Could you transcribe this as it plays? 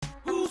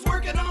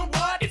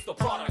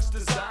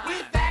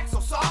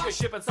Always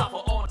shipping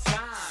software on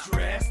time.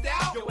 Stressed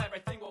out? Yo,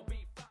 everything will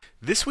be fine.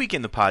 This week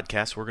in the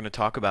podcast, we're going to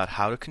talk about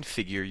how to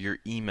configure your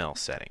email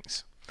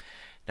settings.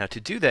 Now, to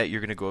do that,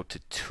 you're going to go up to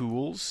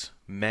Tools,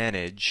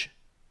 Manage,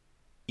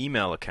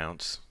 Email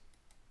Accounts,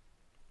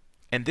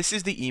 and this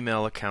is the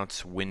Email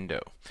Accounts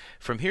window.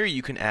 From here,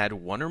 you can add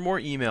one or more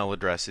email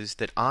addresses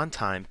that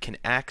OnTime can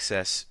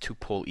access to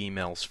pull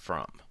emails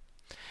from.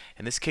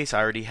 In this case, I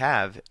already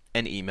have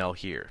an email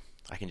here.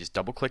 I can just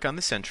double-click on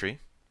this entry,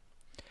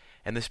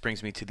 and this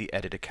brings me to the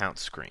Edit Account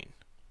screen.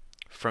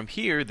 From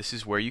here, this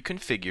is where you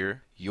configure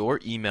your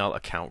email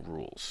account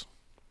rules.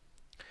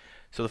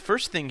 So the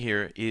first thing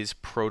here is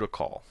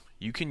protocol.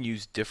 You can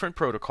use different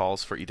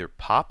protocols for either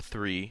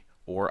POP3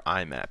 or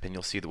IMAP, and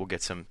you'll see that we'll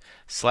get some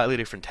slightly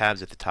different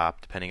tabs at the top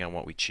depending on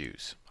what we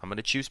choose. I'm going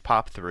to choose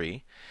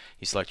POP3.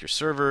 You select your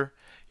server,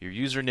 your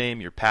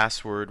username, your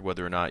password,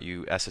 whether or not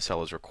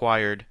SSL is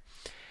required,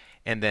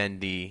 and then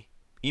the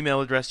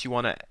email address you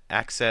want to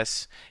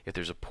access, if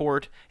there's a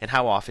port, and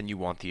how often you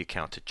want the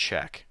account to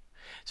check.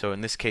 So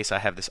in this case, I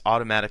have this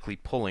automatically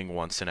pulling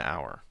once an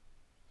hour.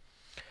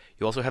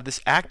 You also have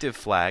this active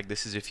flag.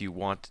 This is if you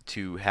want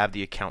to have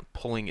the account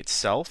pulling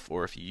itself,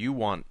 or if you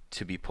want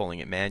to be pulling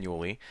it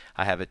manually.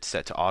 I have it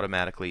set to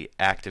automatically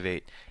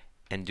activate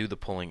and do the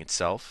pulling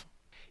itself.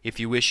 If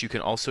you wish, you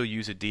can also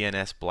use a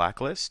DNS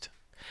blacklist.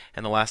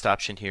 And the last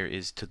option here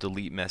is to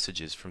delete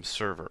messages from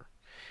server.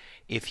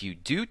 If you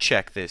do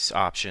check this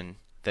option,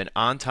 then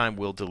OnTime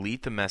will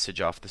delete the message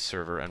off the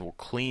server and will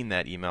clean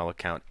that email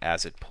account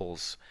as it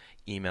pulls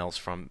emails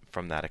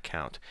from that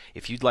account.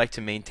 If you'd like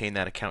to maintain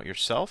that account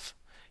yourself,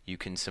 you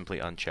can simply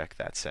uncheck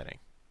that setting.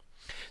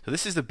 So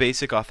this is the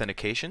basic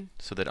authentication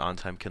so that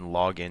OnTime can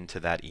log into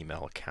that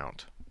email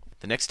account.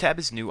 The next tab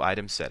is New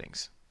Item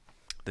Settings.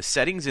 The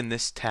settings in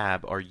this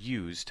tab are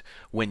used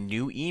when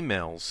new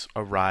emails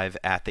arrive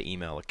at the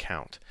email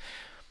account.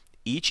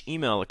 Each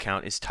email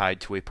account is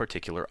tied to a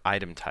particular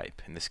item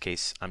type. In this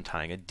case, I'm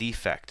tying a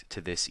defect to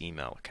this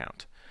email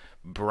account.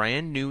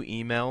 Brand new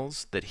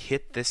emails that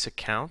hit this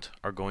account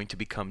are going to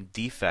become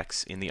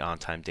defects in the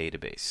OnTime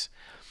database.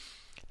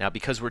 Now,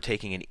 because we're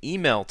taking an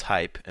email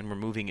type and we're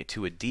moving it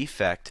to a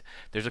defect,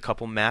 there's a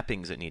couple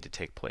mappings that need to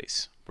take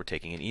place. We're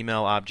taking an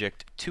email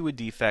object to a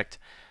defect,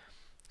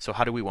 so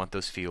how do we want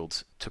those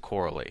fields to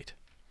correlate?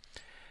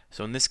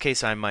 So in this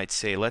case, I might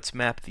say, let's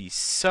map the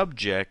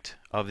subject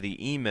of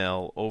the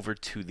email over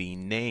to the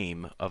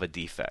name of a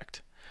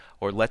defect.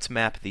 Or let's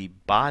map the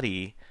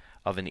body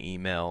of an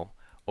email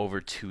over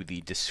to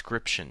the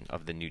description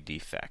of the new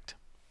defect.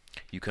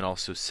 You can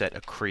also set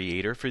a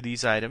creator for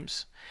these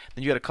items.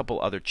 Then you got a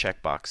couple other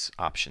checkbox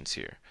options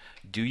here.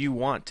 Do you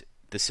want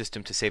the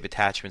system to save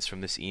attachments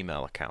from this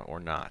email account or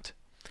not?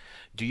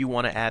 Do you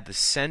want to add the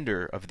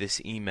sender of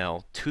this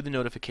email to the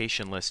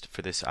notification list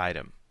for this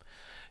item?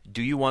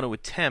 Do you want to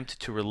attempt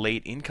to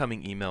relate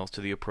incoming emails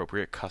to the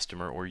appropriate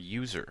customer or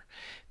user?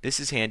 This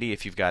is handy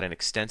if you've got an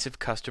extensive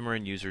customer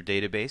and user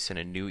database and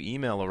a new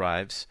email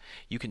arrives.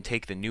 You can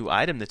take the new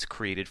item that's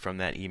created from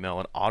that email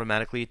and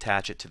automatically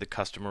attach it to the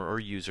customer or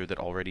user that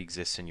already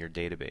exists in your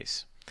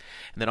database.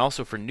 And then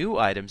also for new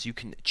items, you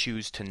can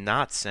choose to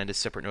not send a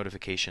separate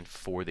notification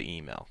for the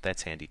email.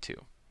 That's handy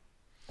too.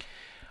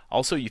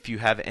 Also, if you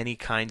have any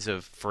kinds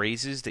of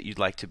phrases that you'd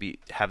like to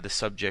have the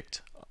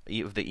subject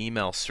of the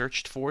email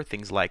searched for,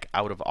 things like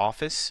out of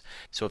office.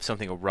 So if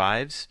something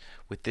arrives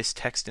with this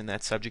text in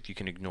that subject, you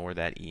can ignore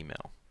that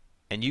email.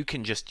 And you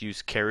can just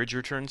use carriage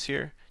returns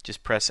here.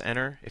 Just press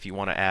enter if you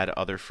want to add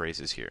other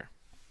phrases here.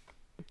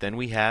 Then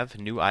we have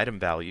new item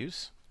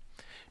values.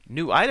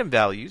 New item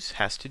values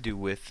has to do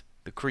with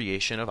the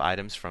creation of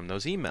items from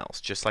those emails,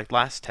 just like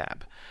last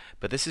tab.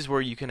 But this is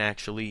where you can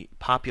actually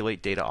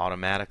populate data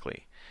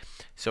automatically.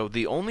 So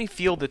the only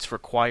field that's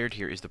required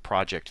here is the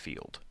project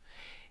field.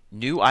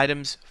 New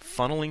items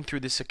funneling through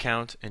this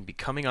account and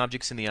becoming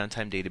objects in the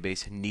OnTime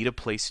database need a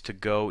place to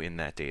go in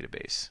that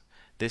database.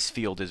 This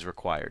field is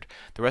required.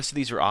 The rest of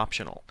these are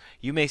optional.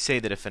 You may say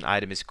that if an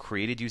item is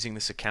created using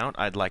this account,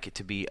 I'd like it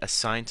to be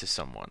assigned to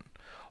someone,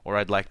 or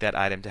I'd like that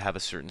item to have a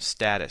certain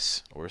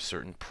status or a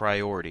certain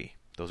priority.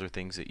 Those are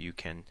things that you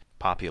can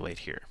populate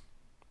here.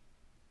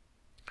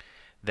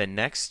 Then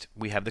next,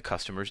 we have the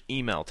customer's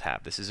email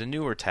tab. This is a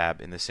newer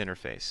tab in this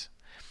interface.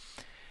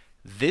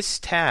 This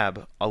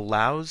tab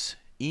allows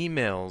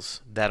emails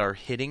that are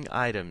hitting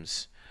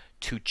items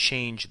to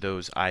change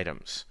those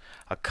items.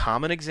 A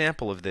common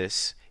example of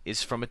this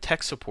is from a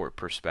tech support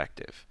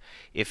perspective.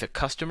 If a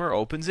customer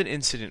opens an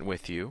incident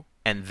with you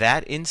and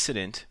that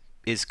incident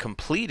is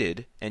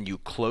completed and you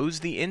close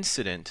the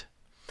incident,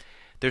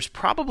 there's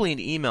probably an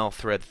email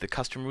thread that the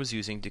customer was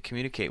using to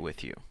communicate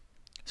with you.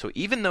 So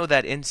even though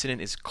that incident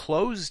is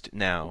closed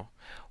now,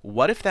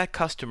 what if that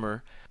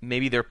customer,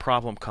 maybe their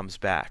problem comes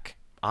back?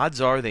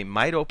 Odds are they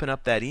might open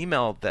up that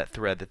email, that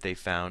thread that they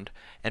found,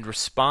 and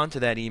respond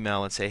to that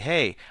email and say,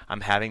 hey,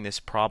 I'm having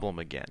this problem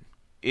again.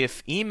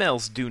 If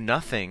emails do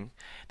nothing,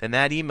 then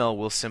that email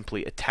will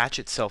simply attach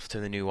itself to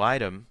the new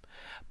item,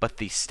 but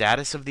the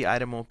status of the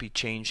item won't be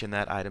changed and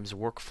that item's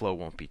workflow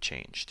won't be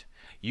changed.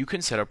 You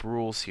can set up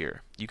rules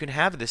here. You can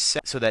have this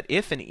set so that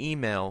if an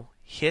email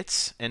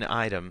hits an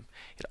item,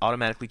 it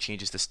automatically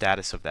changes the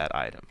status of that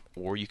item.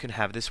 Or you can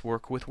have this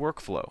work with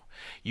workflow.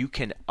 You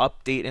can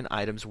update an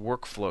item's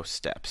workflow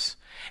steps.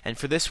 And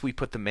for this, we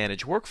put the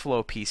manage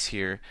workflow piece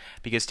here,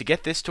 because to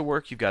get this to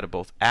work, you've got to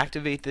both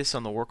activate this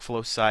on the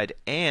workflow side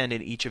and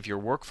in each of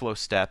your workflow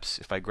steps.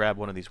 If I grab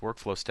one of these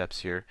workflow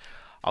steps here,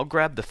 I'll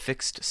grab the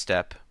fixed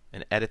step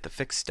and edit the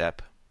fixed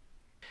step.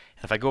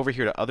 And if I go over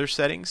here to other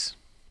settings,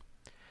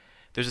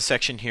 there's a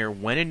section here,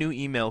 when a new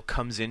email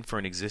comes in for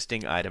an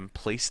existing item,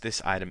 place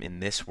this item in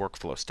this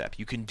workflow step.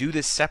 You can do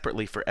this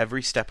separately for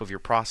every step of your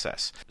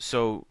process.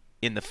 So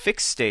in the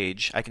fixed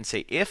stage, I can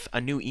say if a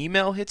new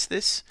email hits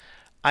this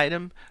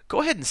item,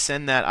 go ahead and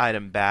send that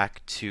item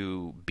back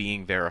to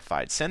being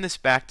verified. Send this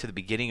back to the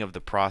beginning of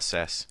the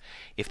process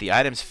if the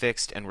item's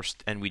fixed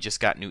and we just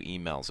got new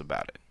emails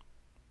about it.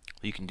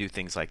 You can do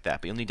things like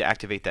that, but you'll need to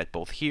activate that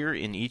both here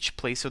in each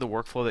place of the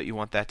workflow that you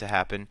want that to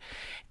happen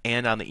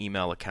and on the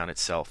email account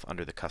itself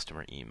under the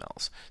customer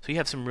emails. So you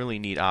have some really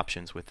neat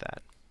options with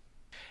that.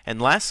 And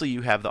lastly,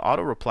 you have the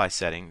auto reply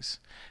settings.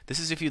 This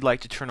is if you'd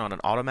like to turn on an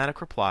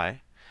automatic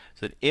reply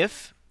so that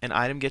if an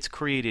item gets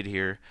created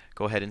here,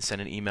 go ahead and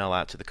send an email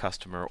out to the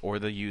customer or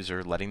the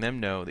user letting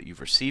them know that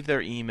you've received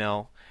their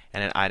email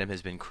and an item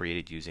has been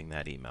created using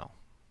that email.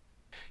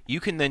 You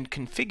can then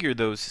configure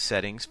those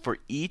settings for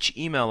each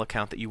email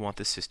account that you want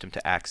the system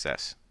to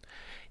access.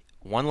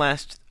 One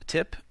last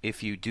tip,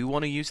 if you do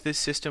want to use this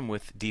system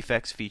with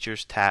defects,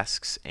 features,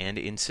 tasks, and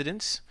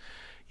incidents,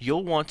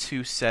 you'll want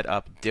to set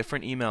up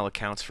different email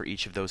accounts for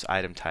each of those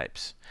item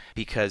types,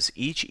 because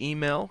each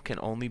email can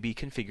only be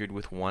configured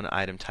with one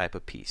item type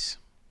apiece.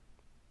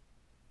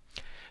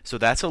 So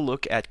that's a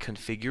look at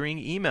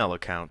configuring email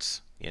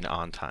accounts in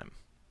OnTime.